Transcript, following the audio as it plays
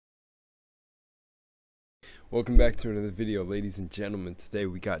Welcome back to another video, ladies and gentlemen. Today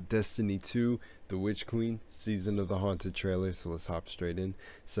we got Destiny 2, The Witch Queen, Season of the Haunted trailer, so let's hop straight in.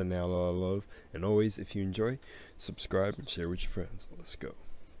 Send out all our love, and always, if you enjoy, subscribe and share with your friends. Let's go.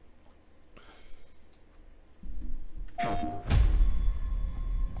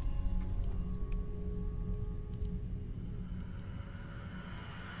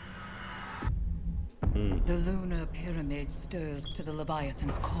 The lunar pyramid stirs to the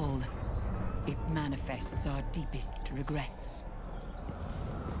Leviathan's call. It manifests our deepest regrets.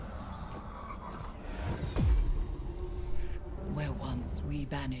 Where once we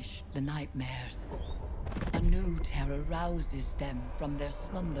banished the nightmares, a new terror rouses them from their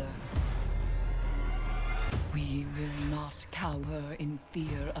slumber. We will not cower in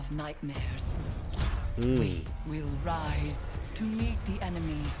fear of nightmares. We will rise to meet the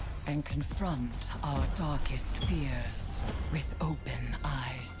enemy and confront our darkest fears with open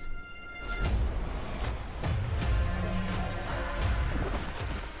eyes.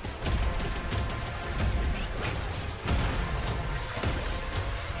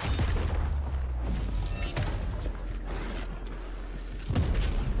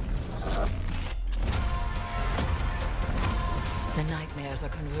 The nightmares are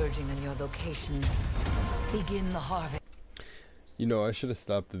converging in your location. Begin the harvest. You know, I should have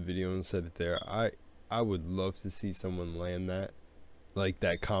stopped the video and said it there. I would love to see someone land that, like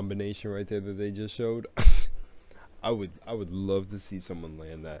that combination right there that they just showed. I would love to see someone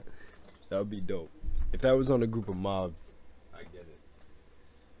land that. That would be dope. If that was on a group of mobs, I get it.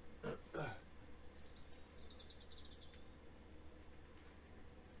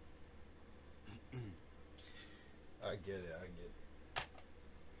 I get it.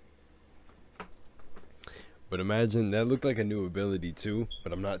 But imagine, that looked like a new ability too,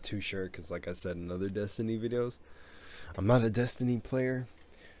 but I'm not too sure because like I said in other Destiny videos, I'm not a Destiny player.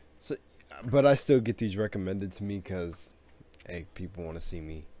 So, but I still get these recommended to me because, hey, people want to see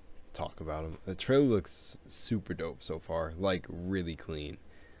me talk about them. The trailer looks super dope so far, like really clean.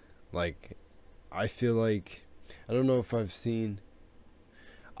 Like, I feel like, I don't know if I've seen,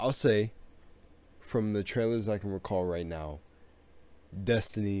 I'll say, from the trailers I can recall right now,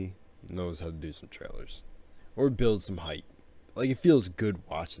 Destiny knows how to do some trailers. Or build some hype. Like, it feels good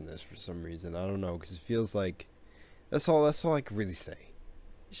watching this for some reason. I don't know, because it feels like, that's all I can really say.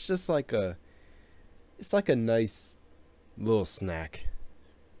 It's just like it's like a nice little snack.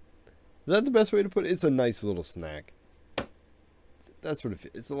 Is that the best way to put it? It's a nice little snack. That's what it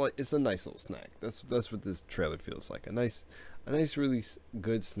feels. It's a nice little snack. That's what this trailer feels like. A nice really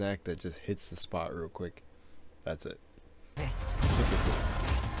good snack that just hits the spot real quick. That's it. That's what this is.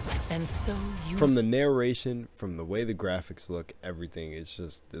 And so you from the narration, from the way the graphics look, everything, it's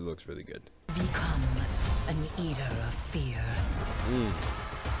just, it looks really good. become an eater of fear.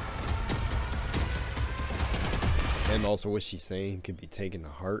 And also what she's saying could be taken to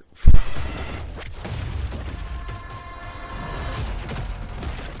heart.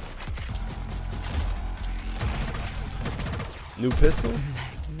 New pistol?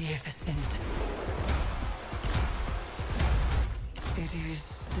 Magnificent. It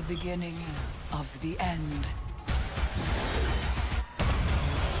is the beginning of the end.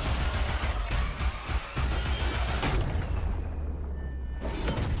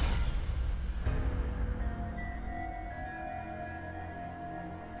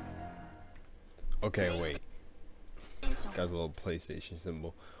 Okay, wait. Got a little PlayStation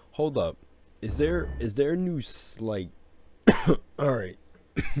symbol. Hold up. Is there new like alright.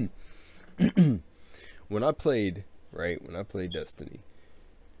 When I played Destiny,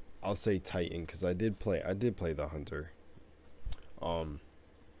 I'll say Titan because I did play the Hunter.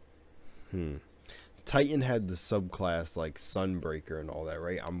 Titan had the subclass like Sunbreaker and all that,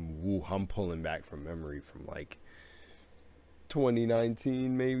 right? I'm pulling back from memory from like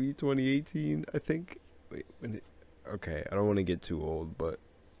 2019, maybe 2018, I think. Wait, okay, I don't want to get too old, but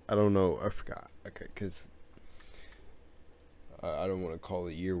I don't know. I forgot. Okay, because I don't want to call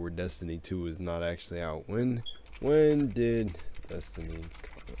it a year where Destiny 2 is not actually out. When did Destiny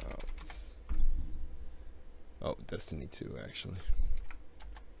come out? Oh, Destiny 2 actually.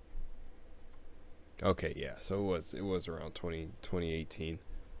 Okay, yeah. So it was around 2018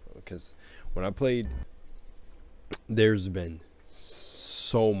 because when I played, there's been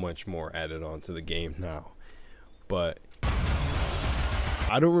so much more added on to the game now. But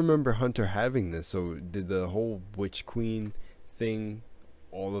I don't remember Hunter having this. So did the whole Witch Queen thing,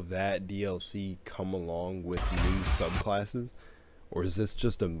 all of that DLC come along with new subclasses, or is this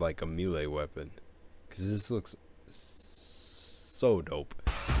just like a melee weapon? Because this looks so dope.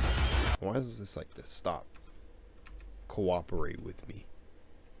 Why is this like this? Stop. Cooperate with me.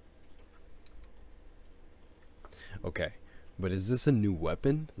 Okay, but is this a new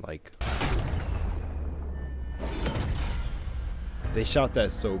weapon? Like, they shot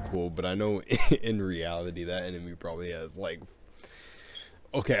that so cool, but I know in reality that enemy probably has like,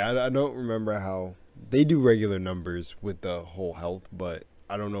 okay, I don't remember how they do regular numbers with the whole health, but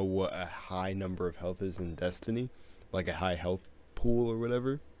I don't know what a high number of health is in Destiny, like a high health pool or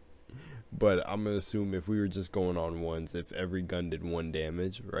whatever. But I'm gonna assume if we were just going on ones, if every gun did 1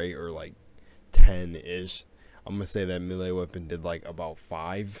 damage, right, or like 10-ish, I'm gonna say that melee weapon did like about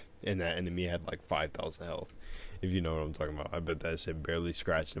 5, and that enemy had like 5,000 health. If you know what I'm talking about. I bet that shit barely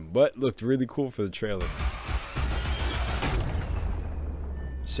scratched him, but looked really cool for the trailer.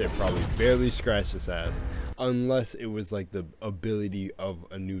 Shit probably barely scratched his ass, unless it was like the ability of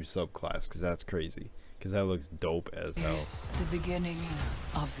a new subclass, because that's crazy. Because that looks dope as hell. It's the beginning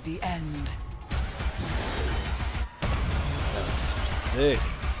of the end. That looks so sick.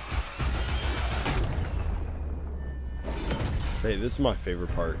 Hey, this is my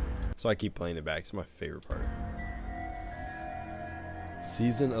favorite part. So I keep playing it back. It's my favorite part.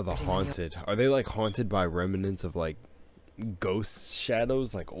 Season of the Haunted. Are they like haunted by remnants of like ghost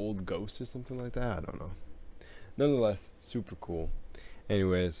shadows, like old ghosts or something like that? I don't know. Nonetheless, super cool.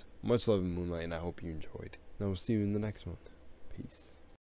 Anyways, much love in Moonlight, and I hope you enjoyed. And I will see you in the next one. Peace.